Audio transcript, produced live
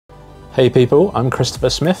Hey people, I'm Christopher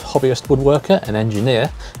Smith, hobbyist woodworker and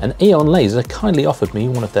engineer, and Aeon Laser kindly offered me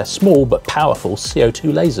one of their small but powerful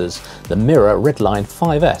CO2 lasers, the Mira Redline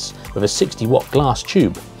 5S, with a 60-watt glass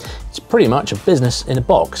tube. It's pretty much a business in a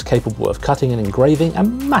box, capable of cutting and engraving a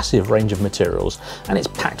massive range of materials, and it's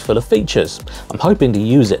packed full of features. I'm hoping to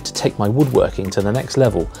use it to take my woodworking to the next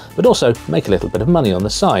level, but also make a little bit of money on the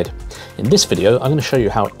side. In this video, I'm going to show you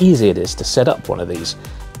how easy it is to set up one of these.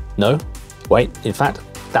 No, wait, in fact,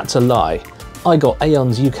 that's a lie. I got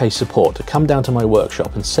Aeon's UK support to come down to my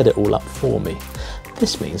workshop and set it all up for me.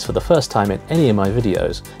 This means for the first time in any of my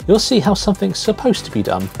videos, you'll see how something's supposed to be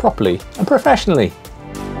done properly and professionally.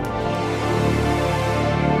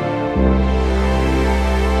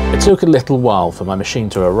 It took a little while for my machine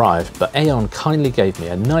to arrive, but Aeon kindly gave me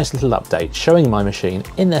a nice little update showing my machine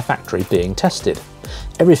in their factory being tested.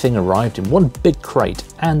 Everything arrived in one big crate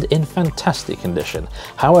and in fantastic condition.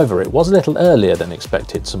 However, it was a little earlier than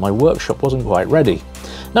expected, so my workshop wasn't quite ready.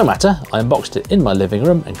 No matter, I unboxed it in my living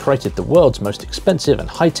room and created the world's most expensive and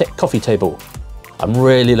high-tech coffee table. I'm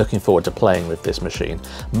really looking forward to playing with this machine.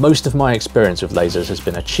 Most of my experience with lasers has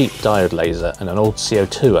been a cheap diode laser and an old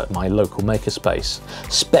CO2 at my local makerspace.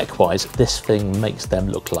 Spec-wise, this thing makes them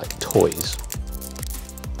look like toys.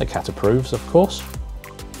 The cat approves, of course.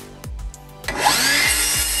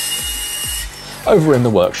 Over in the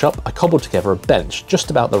workshop, I cobbled together a bench just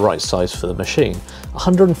about the right size for the machine,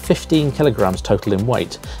 115 kilograms total in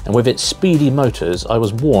weight, and with its speedy motors I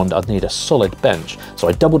was warned I'd need a solid bench, so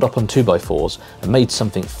I doubled up on 2x4s and made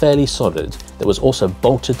something fairly solid that was also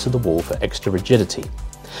bolted to the wall for extra rigidity.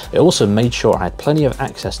 I also made sure I had plenty of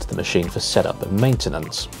access to the machine for setup and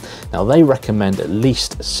maintenance. Now they recommend at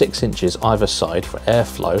least 6 inches either side for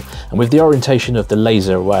airflow, and with the orientation of the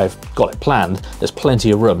laser where I've got it planned, there's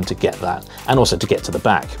plenty of room to get that, and also to get to the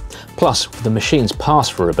back. Plus, with the machine's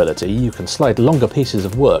pass-through ability, you can slide longer pieces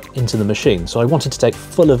of work into the machine, so I wanted to take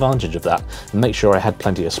full advantage of that and make sure I had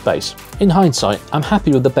plenty of space. In hindsight, I'm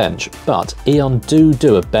happy with the bench, but Aeon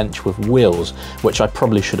do a bench with wheels, which I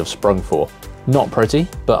probably should have sprung for. Not pretty,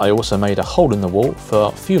 but I also made a hole in the wall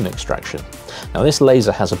for fume extraction. Now this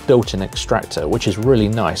laser has a built-in extractor, which is really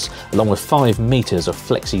nice, along with 5 meters of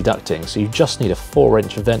flexi ducting, so you just need a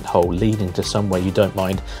 4-inch vent hole leading to somewhere you don't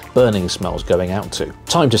mind burning smells going out to.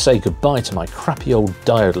 Time to say goodbye to my crappy old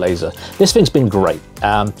diode laser. This thing's been great.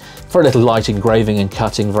 For a little light engraving and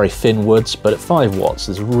cutting very thin woods, but at 5 watts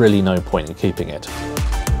there's really no point in keeping it.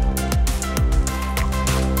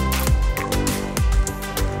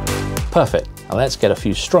 Perfect. Now let's get a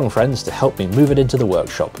few strong friends to help me move it into the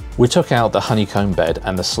workshop. We took out the honeycomb bed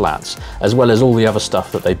and the slats, as well as all the other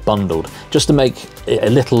stuff that they bundled, just to make it a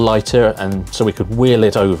little lighter and so we could wheel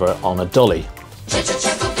it over on a dolly.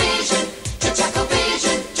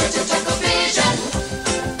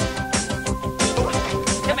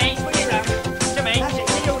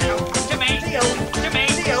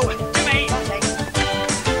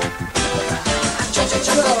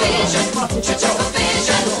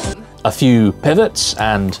 A few pivots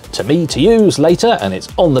and to me to use later, and it's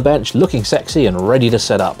on the bench looking sexy and ready to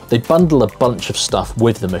set up. They bundle a bunch of stuff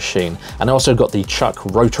with the machine, and I also got the chuck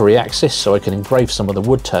rotary axis so I can engrave some of the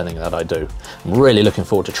wood turning that I do. I'm really looking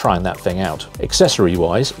forward to trying that thing out. Accessory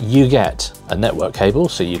wise, you get a network cable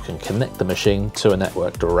so you can connect the machine to a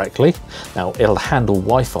network directly. Now it'll handle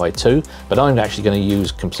Wi-Fi too, but I'm actually going to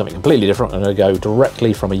use something completely different. I'm going to go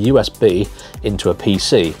directly from a USB into a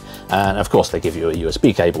PC. And of course they give you a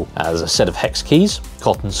USB cable, as a set of hex keys,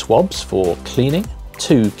 cotton swabs for cleaning,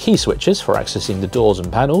 2 key switches for accessing the doors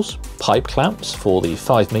and panels, pipe clamps for the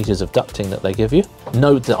 5 meters of ducting that they give you.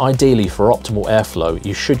 Note that ideally for optimal airflow,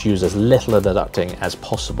 you should use as little of the ducting as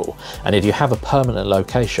possible. And if you have a permanent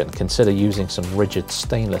location, consider using some rigid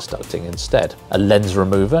stainless ducting instead. A lens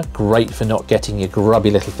remover, great for not getting your grubby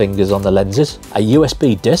little fingers on the lenses. A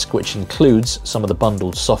USB disc, which includes some of the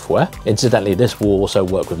bundled software. Incidentally, this will also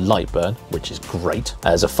work with lightburn, which is great.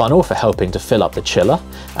 As a funnel for helping to fill up the chiller.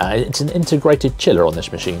 It's an integrated chiller on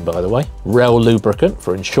this machine, by the way. Rail lubricant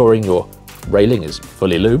for ensuring your railing is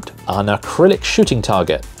fully lubed. An acrylic shooting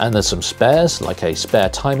target, and there's some spares like a spare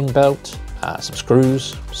timing belt, some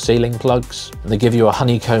screws, sealing plugs, and they give you a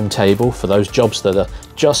honeycomb table for those jobs that are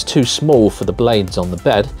just too small for the blades on the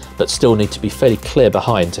bed but still need to be fairly clear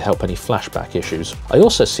behind to help any flashback issues. I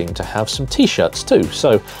also seem to have some t-shirts too,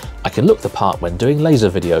 so I can look the part when doing laser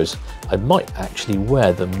videos. I might actually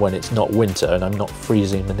wear them when it's not winter and I'm not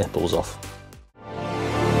freezing my nipples off.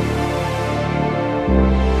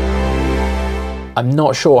 I'm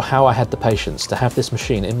not sure how I had the patience to have this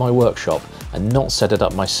machine in my workshop and not set it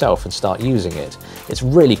up myself and start using it. It's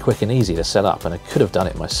really quick and easy to set up, and I could have done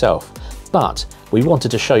it myself. But we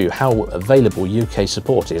wanted to show you how available UK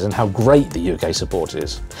support is and how great the UK support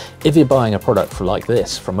is. If you're buying a product like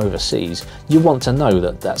this from overseas, you want to know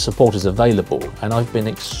that that support is available, and I've been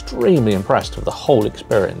extremely impressed with the whole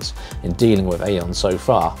experience in dealing with Aeon so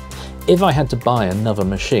far. If I had to buy another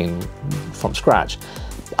machine from scratch,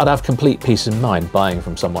 I'd have complete peace of mind buying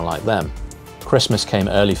from someone like them. Christmas came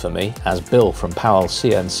early for me, as Bill from Powell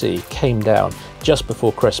CNC came down just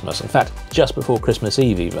before Christmas, in fact just before Christmas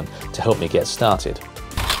Eve even, to help me get started.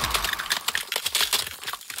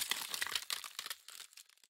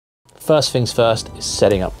 First things first is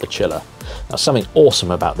setting up the chiller. Now, something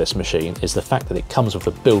awesome about this machine is the fact that it comes with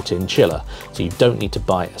a built-in chiller, so you don't need to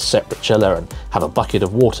buy a separate chiller and have a bucket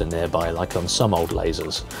of water nearby like on some old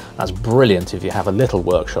lasers. That's brilliant if you have a little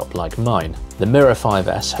workshop like mine. The Mira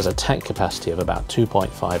 5S has a tank capacity of about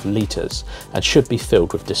 2.5 litres and should be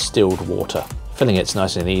filled with distilled water. Filling it's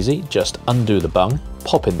nice and easy, just undo the bung,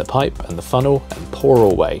 pop in the pipe and the funnel and pour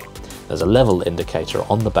away. There's a level indicator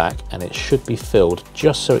on the back and it should be filled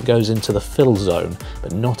just so it goes into the fill zone,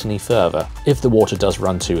 but not any further. If the water does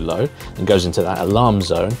run too low and goes into that alarm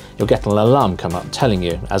zone, you'll get an alarm come up telling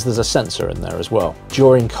you, as there's a sensor in there as well.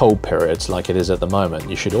 During cold periods like it is at the moment,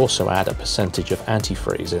 you should also add a percentage of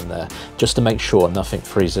antifreeze in there, just to make sure nothing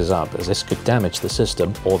freezes up, as this could damage the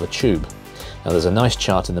system or the tube. Now, there's a nice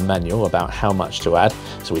chart in the manual about how much to add,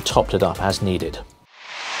 so we topped it up as needed.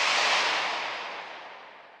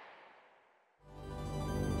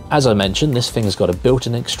 As I mentioned, this thing's got a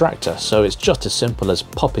built-in extractor, so it's just as simple as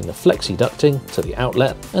popping the flexi ducting to the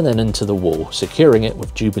outlet and then into the wall, securing it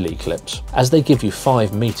with Jubilee clips. As they give you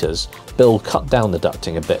 5 meters, Bill cut down the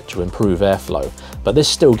ducting a bit to improve airflow, but this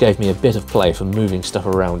still gave me a bit of play for moving stuff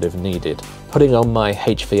around if needed. Putting on my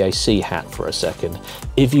HVAC hat for a second,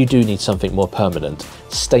 if you do need something more permanent,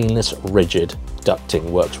 stainless rigid ducting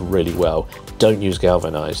works really well. Don't use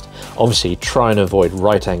galvanized. Obviously try and avoid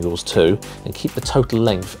right angles too, and keep the total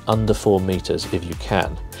length under 4 meters if you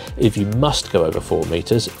can. If you must go over 4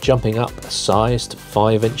 meters, jumping up a size to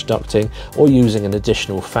 5-inch ducting or using an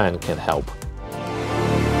additional fan can help.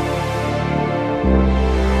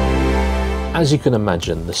 As you can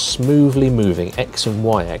imagine, the smoothly moving X and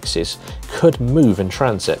Y axis could move in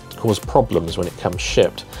transit, cause problems when it comes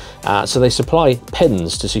shipped. So they supply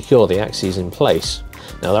pins to secure the axes in place.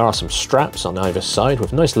 Now, there are some straps on either side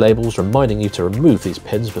with nice labels reminding you to remove these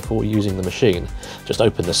pins before using the machine. Just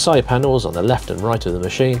open the side panels on the left and right of the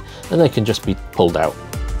machine and they can just be pulled out.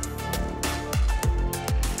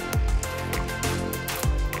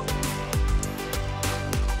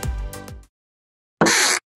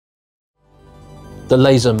 The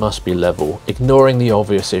laser must be level, ignoring the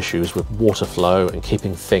obvious issues with water flow and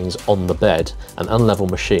keeping things on the bed. An unlevel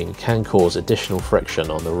machine can cause additional friction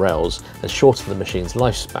on the rails and shorten the machine's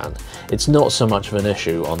lifespan. It's not so much of an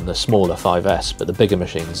issue on the smaller 5S, but the bigger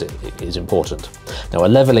machines it is important. Now, a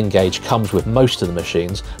leveling gauge comes with most of the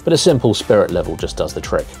machines, but a simple spirit level just does the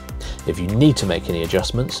trick. If you need to make any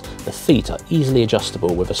adjustments, the feet are easily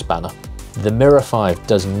adjustable with a spanner. The Mira 5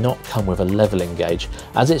 does not come with a leveling gauge,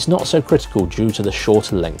 as it's not so critical due to the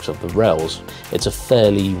shorter length of the rails. It's a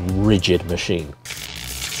fairly rigid machine.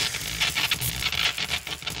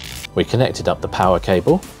 We connected up the power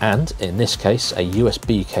cable and, in this case, a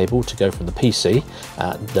USB cable to go from the PC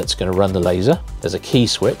that's going to run the laser. There's a key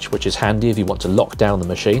switch, which is handy if you want to lock down the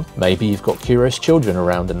machine. Maybe you've got curious children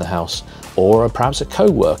around in the house, or perhaps a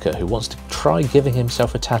co-worker who wants to try giving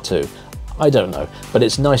himself a tattoo. I don't know, but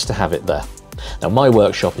it's nice to have it there. Now, my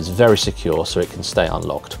workshop is very secure, so it can stay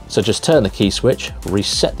unlocked. So just turn the key switch,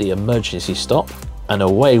 reset the emergency stop, and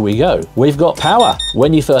away we go. We've got power!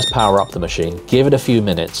 When you first power up the machine, give it a few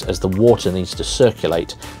minutes as the water needs to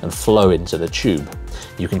circulate and flow into the tube.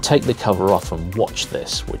 You can take the cover off and watch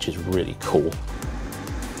this, which is really cool.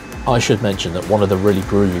 I should mention that one of the really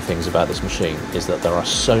groovy things about this machine is that there are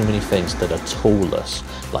so many things that are toolless,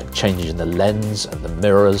 like changing the lens and the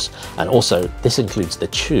mirrors, and also this includes the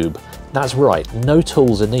tube. That's right, no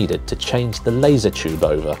tools are needed to change the laser tube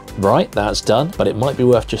over. Right, that's done, but it might be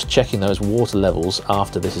worth just checking those water levels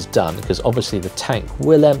after this is done, because obviously the tank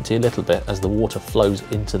will empty a little bit as the water flows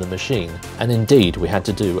into the machine. And indeed, we had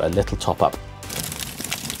to do a little top up.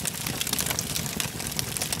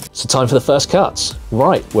 So time for the first cuts.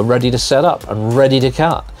 Right, we're ready to set up and ready to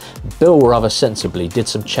cut. Bill rather sensibly did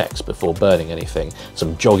some checks before burning anything.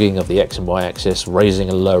 Some jogging of the X and Y axis, raising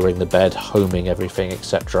and lowering the bed, homing everything,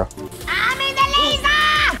 etc. I'm in the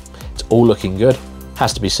laser! It's all looking good.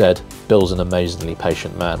 Has to be said, Bill's an amazingly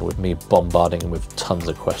patient man with me bombarding him with tons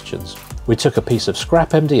of questions. We took a piece of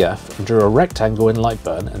scrap MDF and drew a rectangle in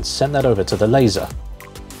lightburn and sent that over to the laser.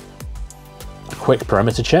 Quick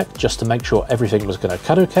perimeter check just to make sure everything was going to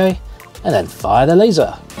cut okay, and then fire the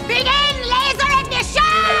laser. Begin laser ignition!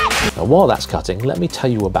 Now while that's cutting, let me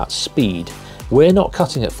tell you about speed. We're not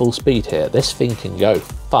cutting at full speed here. This thing can go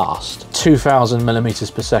fast. 2000 millimeters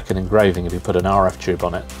per second engraving if you put an RF tube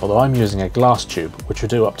on it, although I'm using a glass tube, which will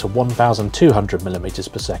do up to 1200 millimeters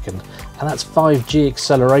per second, and that's 5G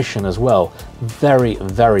acceleration as well. Very,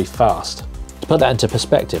 very fast. To put that into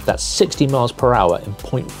perspective, that's 60 miles per hour in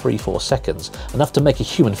 0.34 seconds, enough to make a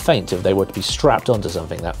human faint if they were to be strapped onto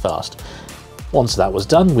something that fast. Once that was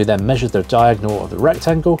done, we then measured the diagonal of the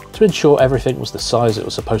rectangle to ensure everything was the size it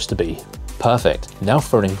was supposed to be. Perfect. Now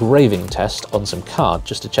for an engraving test on some card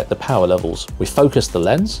just to check the power levels. We focused the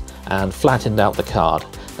lens and flattened out the card.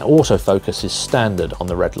 Now autofocus is standard on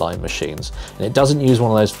the Redline machines, and it doesn't use one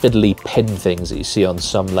of those fiddly pin things that you see on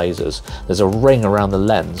some lasers. There's a ring around the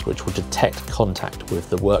lens which will detect contact with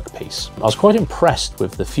the workpiece. I was quite impressed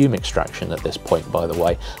with the fume extraction at this point, by the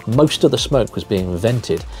way. Most of the smoke was being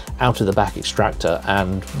vented out of the back extractor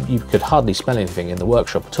and you could hardly smell anything in the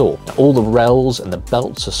workshop at all. Now, all the rails and the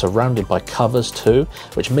belts are surrounded by covers too,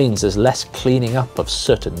 which means there's less cleaning up of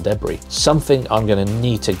soot and debris. Something I'm going to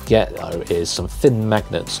need to get though is some thin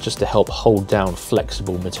magnets just to help hold down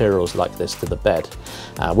flexible materials like this to the bed.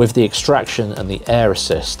 With the extraction and the air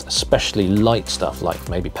assist, especially light stuff like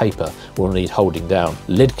maybe paper will need holding down.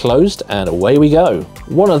 Lid closed and away we go.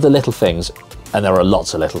 One of the little things, and there are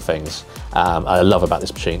lots of little things I love about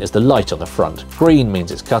this machine, is the light on the front. Green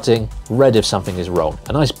means it's cutting, red if something is wrong.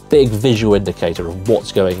 A nice big visual indicator of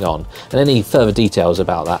what's going on, and any further details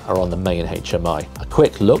about that are on the main HMI. A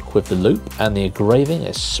quick look with the loop and the engraving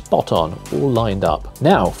is spot on, all lined up.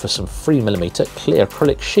 Now for some 3mm clear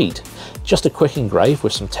acrylic sheet. Just a quick engrave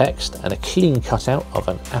with some text and a clean cutout of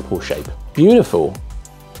an apple shape. Beautiful.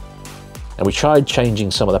 And we tried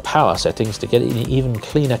changing some of the power settings to get an even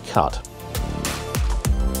cleaner cut.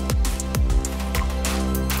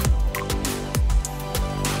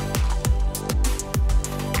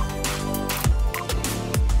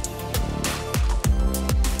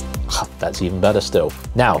 That's even better still.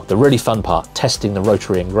 Now, the really fun part, testing the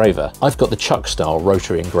rotary engraver. I've got the chuck style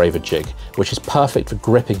rotary engraver jig, which is perfect for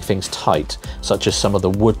gripping things tight, such as some of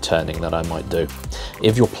the wood turning that I might do.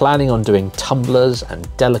 If you're planning on doing tumblers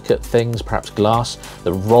and delicate things, perhaps glass,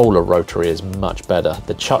 the roller rotary is much better.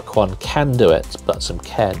 The chuck one can do it, but some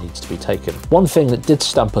care needs to be taken. One thing that did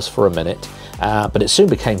stump us for a minute, but it soon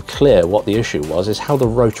became clear what the issue was, is how the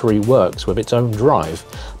rotary works with its own drive.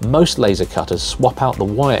 Most laser cutters swap out the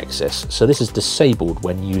Y-axis, so this is disabled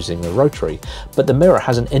when using the rotary, but the Mira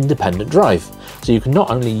has an independent drive, so you can not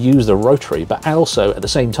only use the rotary, but also at the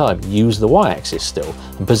same time use the Y-axis still,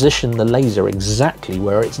 and position the laser exactly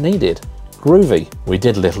where it's needed. Groovy. We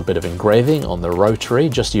did a little bit of engraving on the rotary,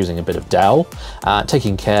 just using a bit of dowel,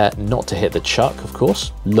 taking care not to hit the chuck, of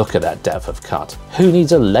course. Look at that depth of cut. Who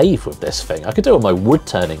needs a lathe with this thing? I could do all my wood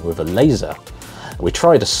turning with a laser. We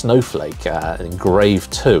tried a snowflake engrave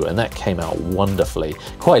too, and that came out wonderfully.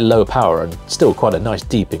 Quite low power and still quite a nice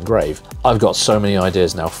deep engrave. I've got so many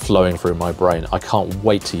ideas now flowing through my brain. I can't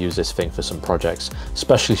wait to use this thing for some projects,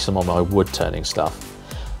 especially some of my wood turning stuff.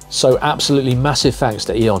 So absolutely massive thanks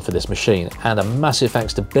to Aeon for this machine, and a massive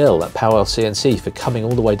thanks to Bill at Powell CNC for coming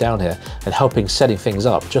all the way down here and helping setting things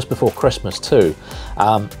up just before Christmas too.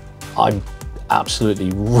 I'm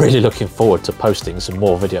absolutely really looking forward to posting some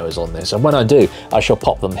more videos on this, and when I do, I shall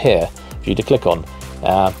pop them here for you to click on.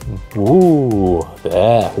 Ooh,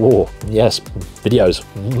 there, oh, yes, videos,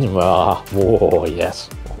 oh, yes.